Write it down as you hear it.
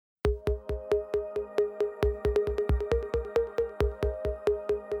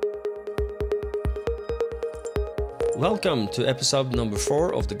Welcome to episode number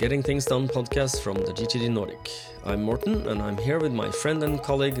 4 of the Getting Things Done podcast from the GTD Nordic. I'm Morten, and I'm here with my friend and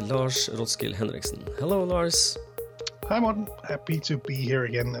colleague Lars Rotskill Henriksen. Hello, Lars. Hi, Morten. Happy to be here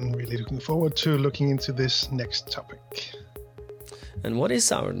again and really looking forward to looking into this next topic. And what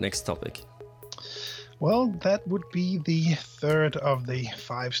is our next topic? Well, that would be the third of the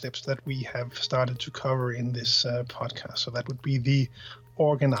 5 steps that we have started to cover in this podcast. So that would be the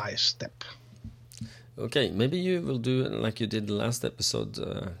organize step. Okay, maybe you will do like you did the last episode.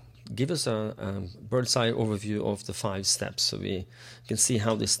 Give us a bird's eye overview of the 5 steps so we can see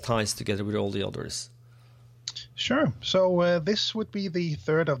how this ties together with all the others. Sure. So this would be the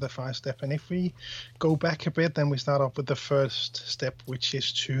third of the 5 steps. And if we go back a bit, then we start off with the first step, which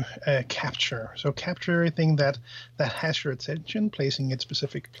is to capture. So capture everything that has your attention, placing it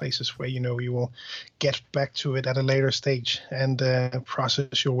specific places where you will get back to it at a later stage and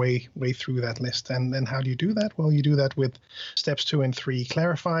process your way through that list. And how do you do that? Well, you do that with steps 2 and 3.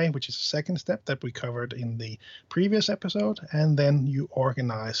 Clarify, which is the second step that we covered in the previous episode. And then you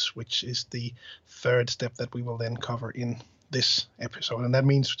organize, which is the third step that we will then cover in this episode, and that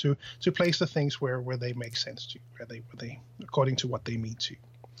means to place the things where they make sense to you, where they according to what they mean to you.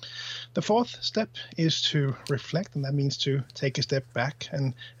 The fourth step is to reflect, and that means to take a step back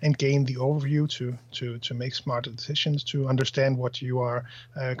and gain the overview to make smarter decisions, to understand what you are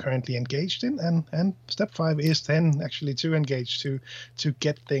currently engaged in. And step 5 is then actually to engage, to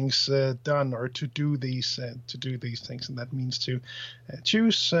get things done, or to do these things, and that means to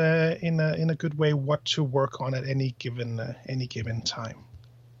choose in a good way what to work on at any given time.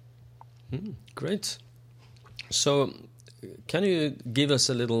 Great. So, can you give us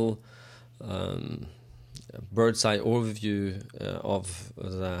a little bird's eye overview of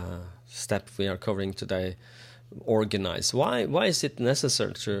the step we are covering today? Organize. Why is it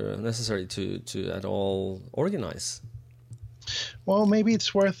necessary to at all organize? Well, maybe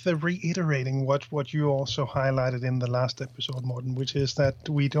it's worth reiterating what you also highlighted in the last episode, Morten, which is that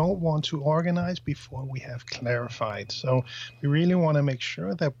we don't want to organize before we have clarified. So we really want to make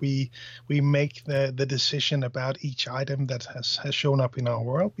sure that we make the decision about each item that has shown up in our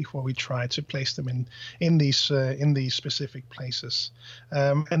world before we try to place them in these specific places.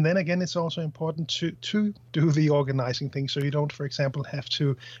 And then again, it's also important to do the organizing thing, so you don't, for example, have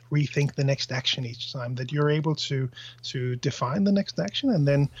to rethink the next action each time. That you're able to define the next action and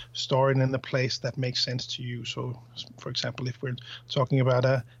then store it in the place that makes sense to you. So, for example, if we're talking about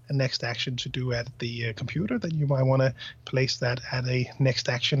a next action to do at the computer, then you might want to place that at a next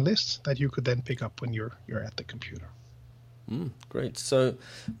action list that you could then pick up when you're at the computer. Great. So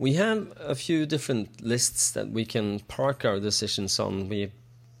we have a few different lists that we can park our decisions on. We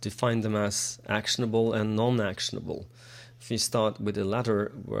define them as actionable and non-actionable. If we start with the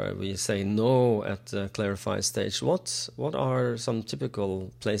latter, where we say no at the clarify stage, what are some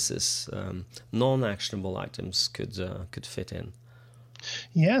typical places non-actionable items could fit in?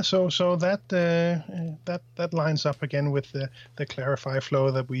 Yeah, so that lines up again with the clarify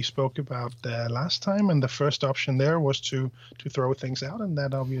flow that we spoke about last time, and the first option there was to throw things out, and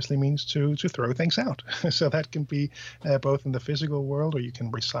that obviously means to throw things out. So that can be both in the physical world, or you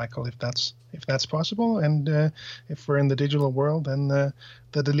can recycle if that's possible, and if we're in the digital world, then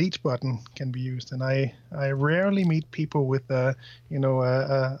the delete button can be used. And I rarely meet people with a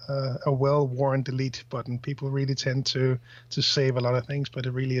well-worn delete button. People really tend to save a lot of things, but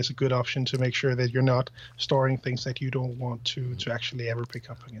it really is a good option to make sure that you're not storing things that you don't want to actually ever pick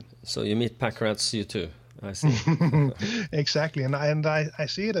up again. So you meet pack rats, you too. I see. Exactly, and I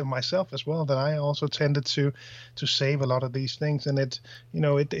see it in myself as well, that I also tended to save a lot of these things, and it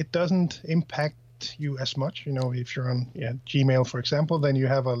doesn't impact you as much. If you're on Gmail, for example, then you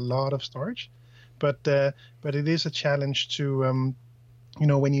have a lot of storage, but it is a challenge to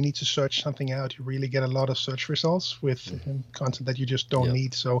when you need to search something out, you really get a lot of search results with content that you just don't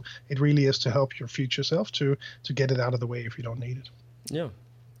need. So it really is to help your future self to get it out of the way if you don't need it. Yeah.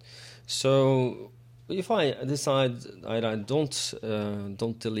 So if I decide I don't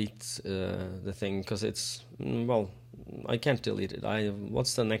delete the thing because it's I can't delete it.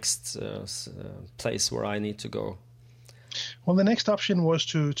 What's the next place where I need to go? Well, the next option was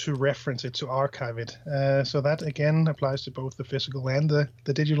to reference it, to archive it. So that, again, applies to both the physical and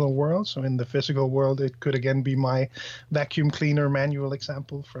the digital world. So in the physical world, it could, again, be my vacuum cleaner manual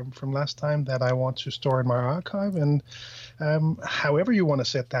example from last time that I want to store in my archive. And however you want to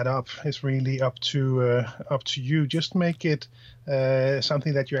set that up is really up to you. Just make it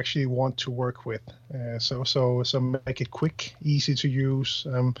something that you actually want to work with. So make it quick, easy to use.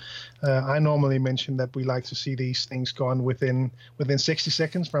 I normally mention that we like to see these things gone down within 60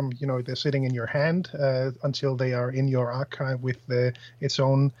 seconds from they're sitting in your hand until they are in your archive with its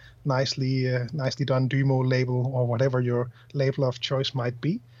own nicely done Dymo label or whatever your label of choice might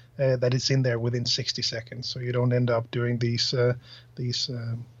be. That it's in there within 60 seconds, so you don't end up doing these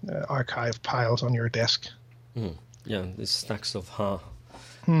archive piles on your desk. Yeah, these stacks of ha.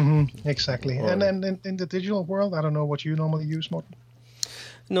 Exactly. And then in the digital world, I don't know what you normally use, Morten.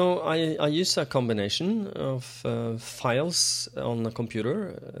 No, I use a combination of files on a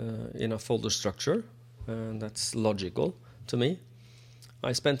computer in a folder structure. That's logical to me.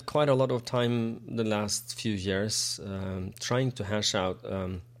 I spent quite a lot of time the last few years trying to hash out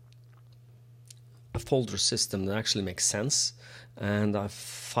a folder system that actually makes sense, and a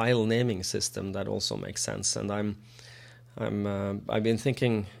file naming system that also makes sense. And I've been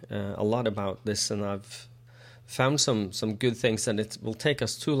thinking a lot about this, and I've found some good things, and it will take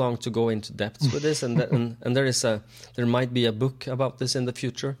us too long to go into depth with this. And there might be a book about this in the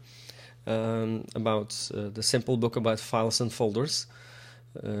future, about the simple book about files and folders.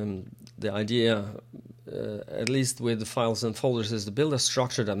 The idea, at least with the files and folders, is to build a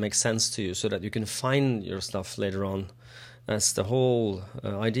structure that makes sense to you so that you can find your stuff later on. That's the whole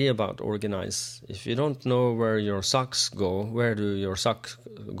idea about organize. If you don't know where your socks go, where do your socks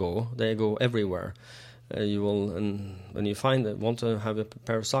go? They go everywhere. You will, and when you want to have a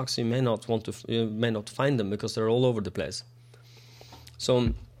pair of socks, you may not find them because they're all over the place.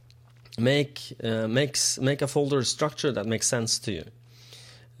 So make a folder structure that makes sense to you.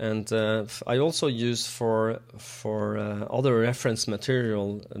 And I also use for other reference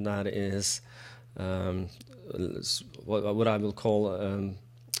material that is what I will call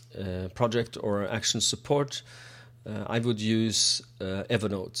project or action support. I would use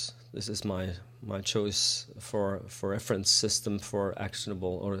Evernote. This is my choice for reference system for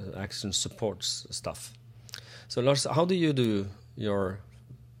actionable or action support stuff. So Lars, how do you do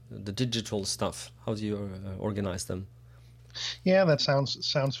the digital stuff? How do you organize them? Yeah, that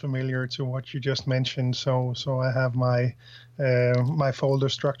sounds familiar to what you just mentioned. So I have my folder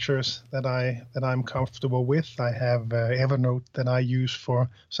structures that I'm comfortable with. I have Evernote that I use for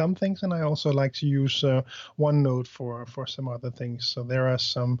some things, and I also like to use OneNote for some other things. So there are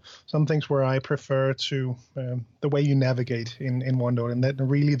some things where I prefer to the way you navigate in OneNote, and that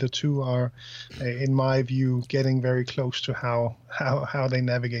really the two are, in my view, getting very close to how they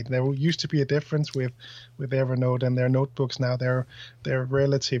navigate. There used to be a difference with Evernote and their notebooks. Now they're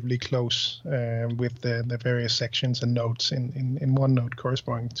relatively close with the various sections and notes in OneNote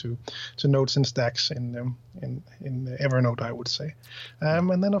corresponding to notes and stacks in Evernote, I would say.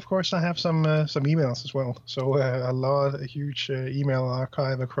 And then of course I have some emails as well. So a huge email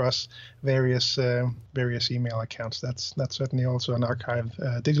archive across various email accounts. That's certainly also an archive,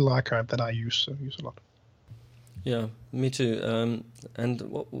 digital archive that I use a lot. Yeah, me too. And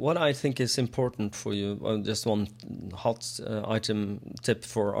what I think is important for you, just one hot item tip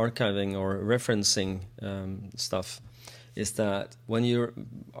for archiving or referencing stuff, is that when you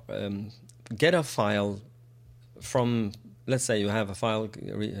get a file from, let's say you have a file,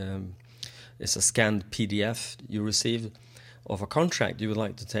 it's a scanned PDF you received of a contract, you would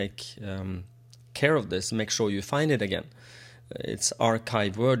like to take care of this, make sure you find it again. It's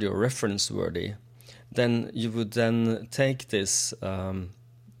archive worthy or reference worthy. Then you would then take this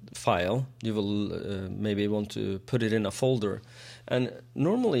file, you will maybe want to put it in a folder. And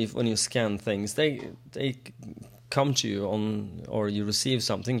normally when you scan things, they come to you or you receive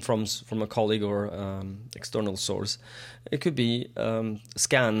something from a colleague or external source. It could be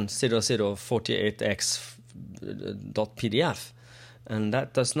scan 0048x.pdf. And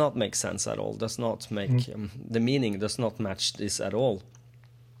that does not make sense at all, does not make, the meaning does not match this at all.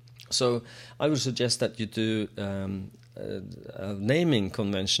 So I would suggest that you do a naming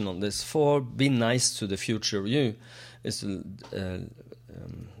convention on this. For be nice to the future you is to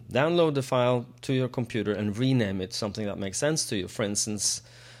download the file to your computer and rename it something that makes sense to you. For instance,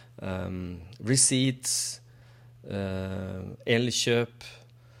 receipts, Elkjøp,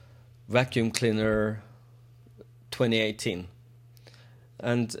 vacuum cleaner 2018.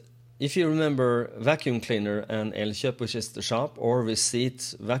 And if you remember vacuum cleaner and Elkjøp, which is the shop, or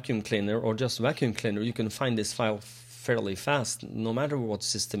receipt, vacuum cleaner, or just vacuum cleaner, you can find this file fairly fast, no matter what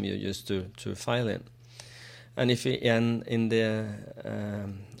system you use to file in. And if you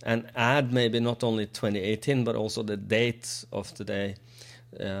and add maybe not only 2018, but also the date of the day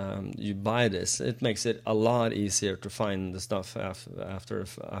you buy this, it makes it a lot easier to find the stuff after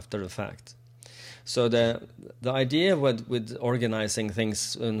the fact. So the idea with organizing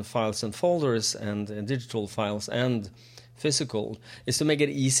things in files and folders and digital files and physical, is to make it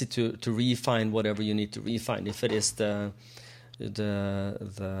easy to refine whatever you need to refine. If it is the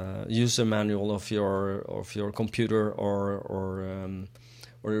user manual of your computer, or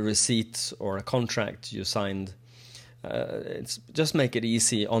a receipt or a contract you signed, it's just make it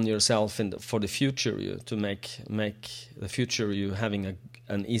easy on yourself for the future you to make the future you having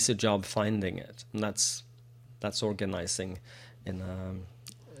an easy job finding it. And that's organizing in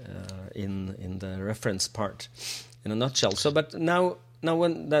the reference part in a nutshell. So, but now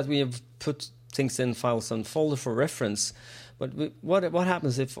when that we have put things in files and folder for reference, but what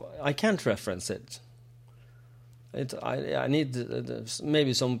happens if I can't reference it? I need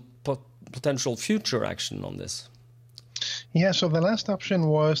maybe some potential future action on this. Yeah, so the last option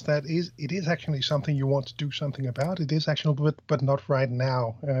was that it is actually something you want to do something about. It is actionable, but not right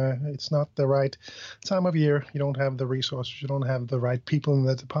now. It's not the right time of year. You don't have the resources. You don't have the right people in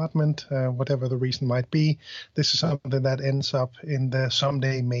the department, whatever the reason might be. This is something that ends up in the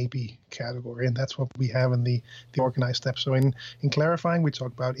someday maybe category, and that's what we have in the organized step. So in clarifying, we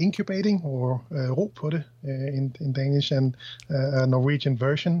talk about incubating, or ro på det in Danish, and a Norwegian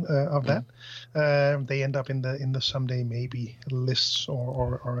version of that. They end up in the someday maybe lists,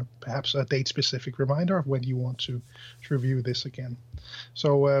 or perhaps a date-specific reminder of when you want to review this again.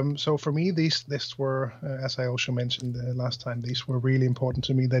 So for me, these lists were, as I also mentioned last time, these were really important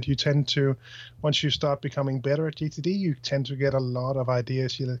to me. That you tend to, once you start becoming better at GTD, you tend to get a lot of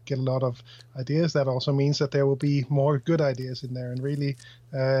ideas. You get a lot of ideas. That also means that there will be more good ideas in there, and really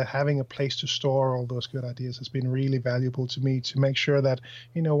having a place to store all those good ideas has been really valuable to me, to make sure that,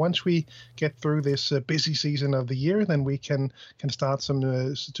 once we get through this busy season of the year, then we can start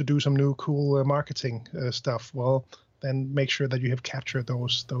to do some new cool marketing stuff. Well, then make sure that you have captured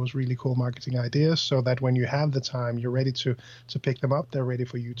those really cool marketing ideas, so that when you have the time, you're ready to pick them up. They're ready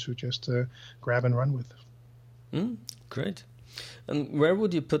for you to just grab and run with. Great. And where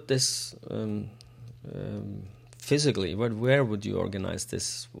would you put this physically? Where would you organize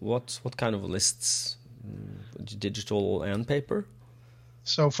this? What kind of lists? Digital and paper?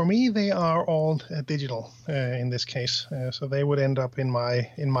 So for me, they are all digital in this case. So they would end up in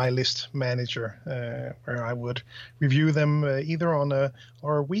my list manager, where I would review them either on a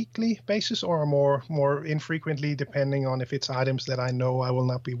weekly basis, or more infrequently, depending on if it's items that I know I will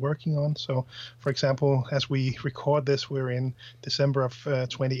not be working on. So, for example, as we record this, we're in December of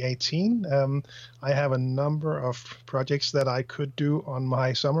 2018. I have a number of projects that I could do on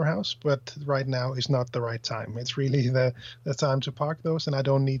my summer house, but right now is not the right time. It's really the time to park those, and I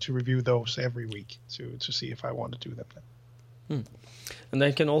don't need to review those every week to see if I want to do them. And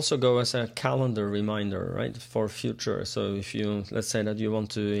they can also go as a calendar reminder, right, for future. So if you, let's say that you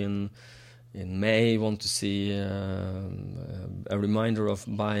want to in May want to see a reminder of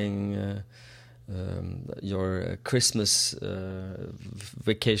buying your Christmas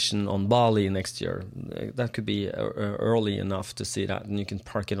vacation on Bali next year, that could be early enough to see that, and you can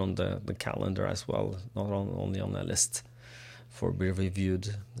park it on the calendar as well, not only on a list for be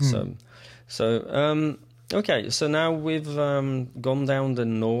reviewed. Okay, so now we've gone down the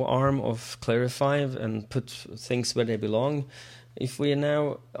no arm of Clarify and put things where they belong. If we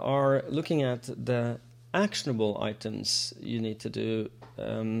now are looking at the actionable items you need to do,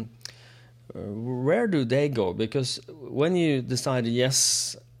 where do they go? Because when you decide,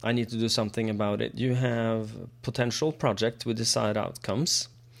 yes, I need to do something about it, you have potential project with desired outcomes,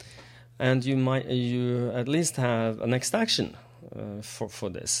 and you at least have a next action for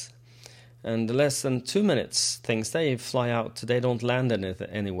this. And less than 2 minutes things, they fly out. They don't land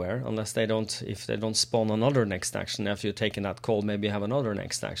anywhere unless if they don't spawn another next action after you've taken that call. Maybe you have another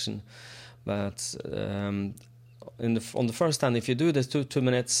next action. But on the first hand, if you do this 2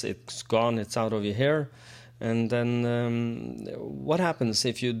 minutes, it's gone. It's out of your hair. And then what happens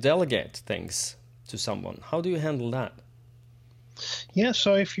if you delegate things to someone? How do you handle that? Yeah,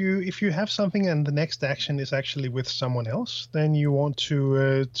 so if you have something and the next action is actually with someone else, then you want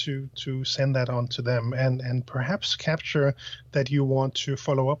to send that on to them, and perhaps capture that you want to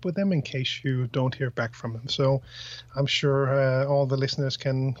follow up with them in case you don't hear back from them. So I'm sure all the listeners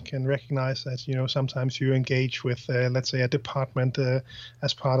can recognize that sometimes you engage with let's say a department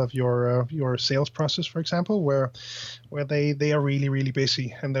as part of your sales process, for example, where they are really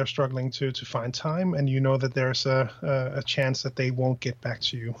busy and they're struggling to find time, and that there's a chance that they they won't get back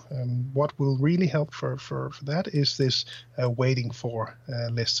to you. What will really help for that is this waiting for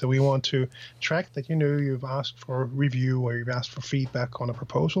list. So we want to track that you've asked for review or you've asked for feedback on a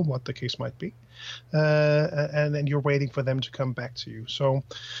proposal, what the case might be, and then you're waiting for them to come back to you. So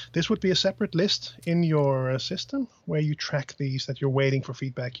this would be a separate list in your system where you track these, that you're waiting for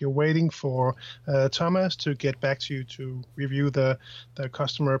feedback. You're waiting for Thomas to get back to you to review the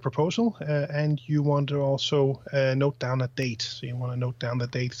customer proposal, and you want to also note down a date. So you want to note down the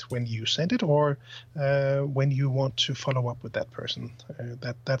date when you send it or when you want to follow up with that person.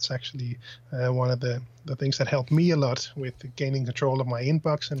 That's actually one of the things that helped me a lot with gaining control of my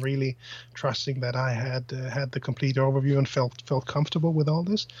inbox and really trusting that I had the complete overview and felt comfortable with all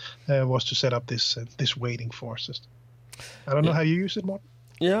this, was to set up this waiting for system. I don't know how you use it, Morten.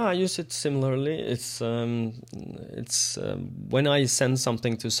 Yeah, I use it similarly. It's when I send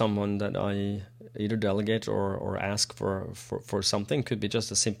something to someone that I either delegate or ask for something, could be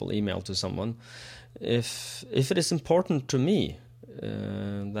just a simple email to someone. If it is important to me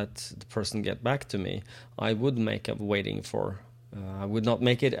that the person get back to me, I would make a waiting for. I would not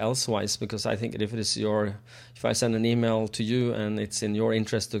make it elsewise, because I think if I send an email to you and it's in your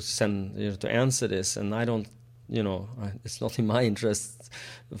interest to answer this, and I don't, it's not in my interest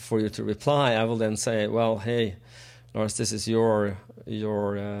for you to reply, I will then say, well, hey, Lars, this is your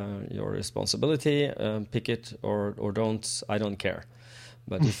responsibility. Pick it or don't. I don't care.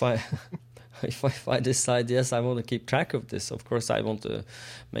 But if I decide, yes, I want to keep track of this, of course I want to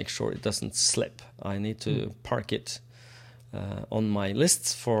make sure it doesn't slip. I need to park it on my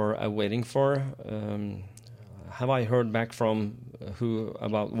lists for waiting for. Have I heard back from who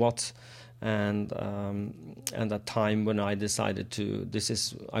about what? And the time when I decided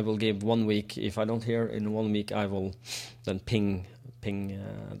I will give 1 week. If I don't hear in 1 week, I will then ping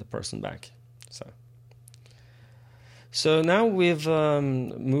the person back. So now we've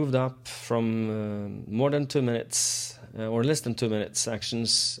moved up from more than 2 minutes or less than 2 minutes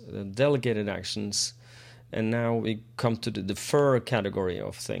actions, delegated actions. And now we come to the defer category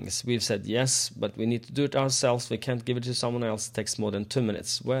of things. We've said yes, but we need to do it ourselves. We can't give it to someone else. It takes more than 2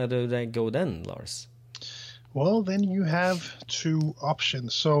 minutes. Where do they go then, Lars? Well, then you have two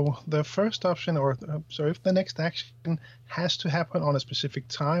options. So the first option, if the next action has to happen on a specific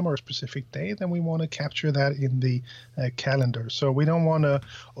time or a specific day, then we want to capture that in the calendar. So we don't want to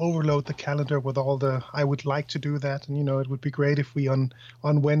overload the calendar with all I would like to do that. And, it would be great if we on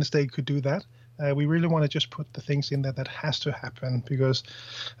Wednesday could do that. We really want to just put the things in there that has to happen, because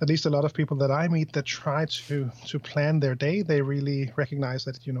at least a lot of people that I meet that try to plan their day, they really recognize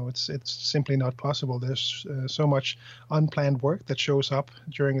that it's simply not possible. There's so much unplanned work that shows up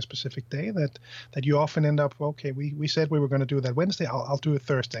during a specific day that you often end up, okay, we said we were going to do that Wednesday, I'll do it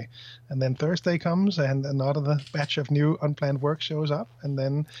Thursday, and then Thursday comes and another batch of new unplanned work shows up, and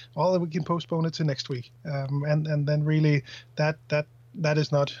then we can postpone it to next week, and then really that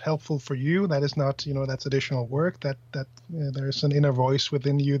is not helpful for you. That is not, that's additional work. That there's an inner voice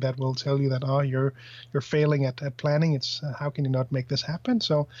within you that will tell you that, you're failing at planning. It's how can you not make this happen?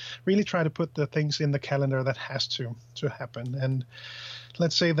 So really try to put the things in the calendar that has to happen. And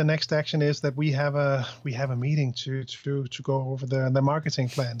let's say the next action is that we have a meeting to go over the marketing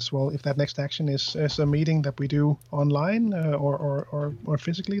plans. Well, if that next action is a meeting that we do online or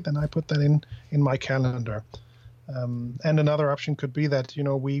physically, then I put that in my calendar. And another option could be that,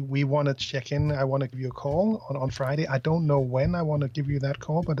 we want to check in. I want to give you a call on Friday. I don't know when I want to give you that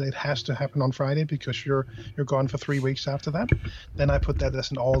call, but it has to happen on Friday because you're gone for 3 weeks after that. Then I put that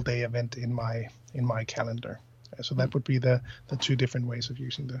as an all-day event in my calendar. So that would be the two different ways of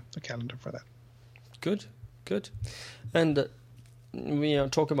using the calendar for that. Good. And we are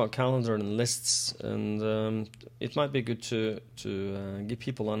talking about calendar and lists, and it might be good to give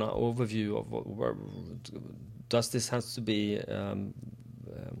people an overview of where does this have to be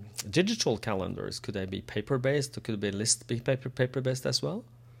digital calendars? Could they be paper-based, or could the list be paper-based as well?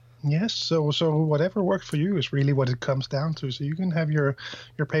 Yes, so whatever works for you is really what it comes down to. So you can have your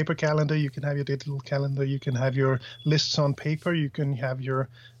paper calendar, you can have your digital calendar, you can have your lists on paper, you can have your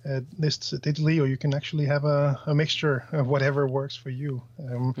lists digitally, or you can actually have a mixture of whatever works for you.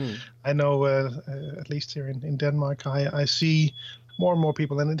 I know, at least here in Denmark, I see more and more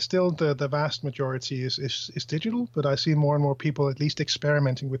people, and it's still the vast majority is digital, but I see more and more people at least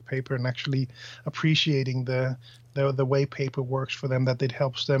experimenting with paper and actually appreciating the way paper works for them, that it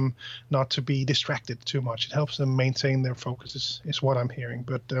helps them not to be distracted too much. It helps them maintain their focus is what I'm hearing.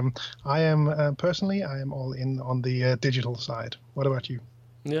 But I am personally all in on the digital side. What about you?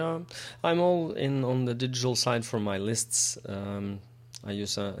 Yeah, I'm all in on the digital side for my lists. I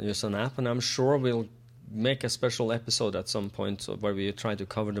use an app, and I'm sure we'll make a special episode at some point where we try to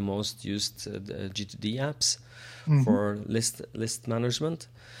cover the most used GTD apps for list management.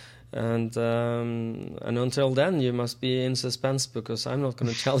 And until then, you must be in suspense, because I'm not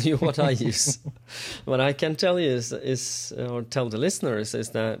going to tell you what I use. What I can tell you is or tell the listeners,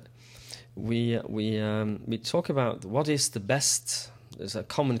 is that we talk about what is the best. There's a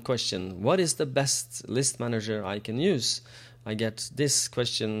common question: what is the best list manager I can use? I get this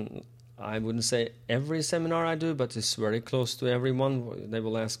question. I wouldn't say every seminar I do, but it's very close to everyone. They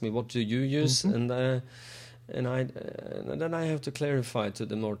will ask me, "What do you use?" And then I have to clarify to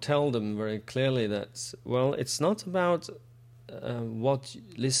them, or tell them very clearly that, well, it's not about what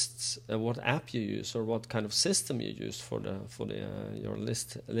lists, what app you use, or what kind of system you use for your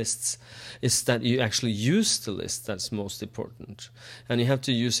lists. It's that you actually use the list that's most important, and you have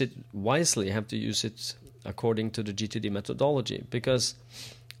to use it wisely. You have to use it according to the GTD methodology, because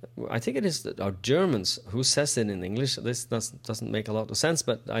I think it is our Germans who says it in English. This doesn't make a lot of sense,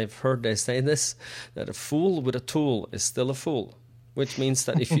 but I've heard they say this, that a fool with a tool is still a fool, which means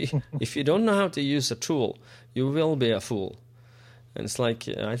that if you don't know how to use a tool, you will be a fool. And it's like,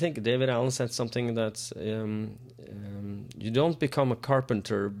 I think David Allen said something that you don't become a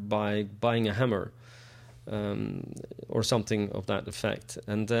carpenter by buying a hammer, or something of that effect.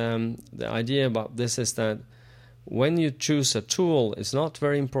 And the idea about this is that when you choose a tool, it's not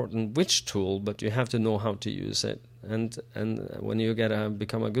very important which tool, but you have to know how to use it. And when you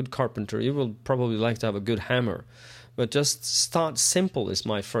become a good carpenter, you will probably like to have a good hammer. But just start simple is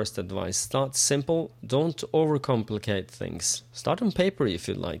my first advice. Start simple. Don't overcomplicate things. Start on paper if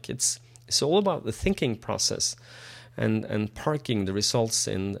you like. It's all about the thinking process and parking the results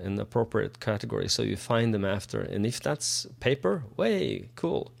in appropriate categories so you find them after. And if that's paper, way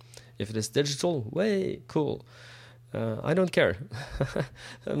cool. If it is digital, way cool. I don't care.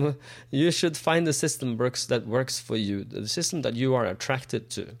 You should find the system that works for you, the system that you are attracted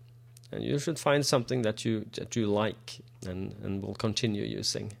to, and you should find something that you like and will continue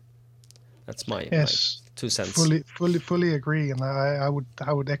using. That's my 2 cents. Fully agree, and I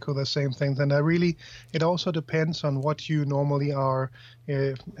would echo the same things. And it also depends on what you normally are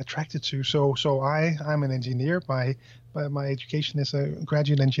attracted to. So I'm an engineer. My education is a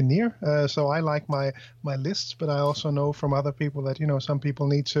graduate engineer, so I like my lists, but I also know from other people that, some people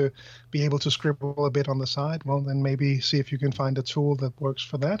need to be able to scribble a bit on the side. Well, then maybe see if you can find a tool that works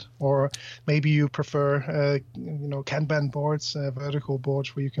for that. Or maybe you prefer, Kanban boards, vertical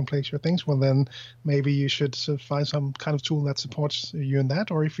boards where you can place your things. Well, then maybe you should find some kind of tool that supports you in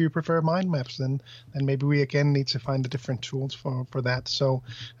that. Or if you prefer mind maps, then maybe we again need to find the different tools for that. So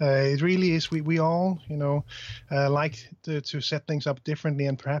it really is, we all, like to set things up differently,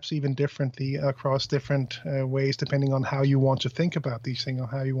 and perhaps even differently across different ways, depending on how you want to think about these things or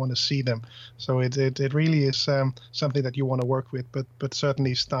how you want to see them. So it really is something that you want to work with, but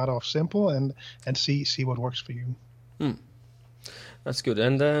certainly start off simple and see what works for you. That's good.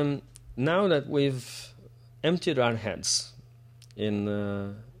 And now that we've emptied our heads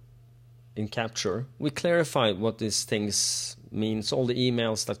in Capture, we clarified what these things means, all the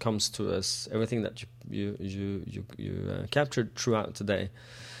emails that comes to us, everything that you captured throughout today,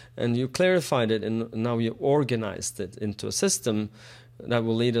 and you clarified it, and now you organized it into a system that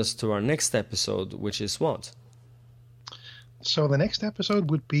will lead us to our next episode, which is what? So the next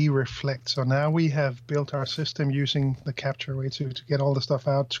episode would be Reflect. So now we have built our system using the Capture way to get all the stuff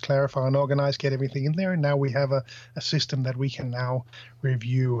out, to clarify and organize, get everything in there. And now we have a system that we can now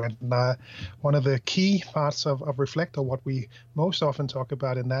review. And one of the key parts of Reflect, or what we most often talk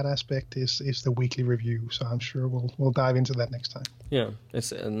about in that aspect, is the weekly review. So I'm sure we'll dive into that next time. Yeah,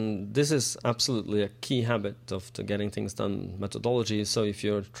 and this is absolutely a key habit of the getting things done methodology. So if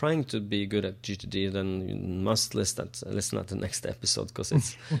you're trying to be good at GTD, then you must listen at the next episode,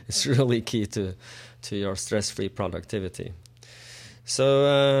 because it's really key to your stress-free productivity.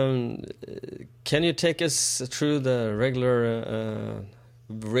 So can you take us through the regular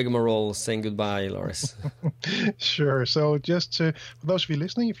rigmarole saying goodbye, Lars? Sure. So just for those of you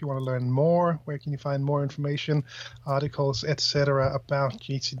listening, if you want to learn more, where can you find more information, articles, etc. about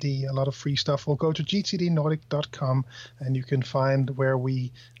GTD, a lot of free stuff, we'll go to gtdnordic.com, and you can find where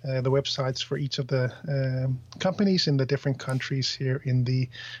the websites for each of the companies in the different countries here in the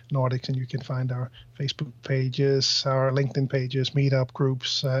Nordics, and you can find our Facebook pages, our LinkedIn pages, meetup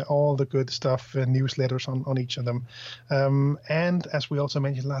groups, all the good stuff, newsletters on each of them. And as we also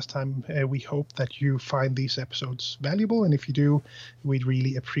mentioned last time, we hope that you find these episodes valuable. And if you do, we'd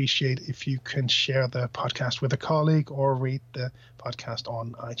really appreciate if you can share the podcast with a colleague or rate the podcast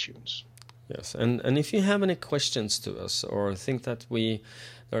on iTunes. Yes, and if you have any questions to us or think that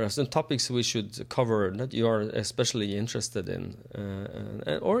there are some topics we should cover that you are especially interested in,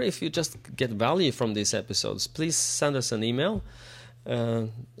 or if you just get value from these episodes, please send us an email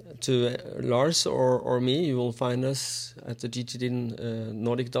to Lars or me. You will find us at the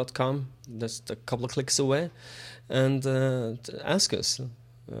gtdnordic.com. That's a couple of clicks away, and ask us.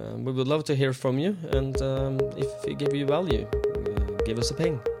 We would love to hear from you, and if we give you value, give us a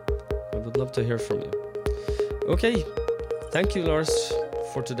ping. I would love to hear from you. Okay, thank you, Lars,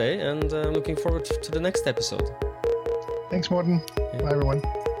 for today, and looking forward to the next episode. Thanks, Morten. Yeah. Bye, everyone.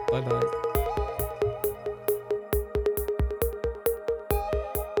 Bye-bye.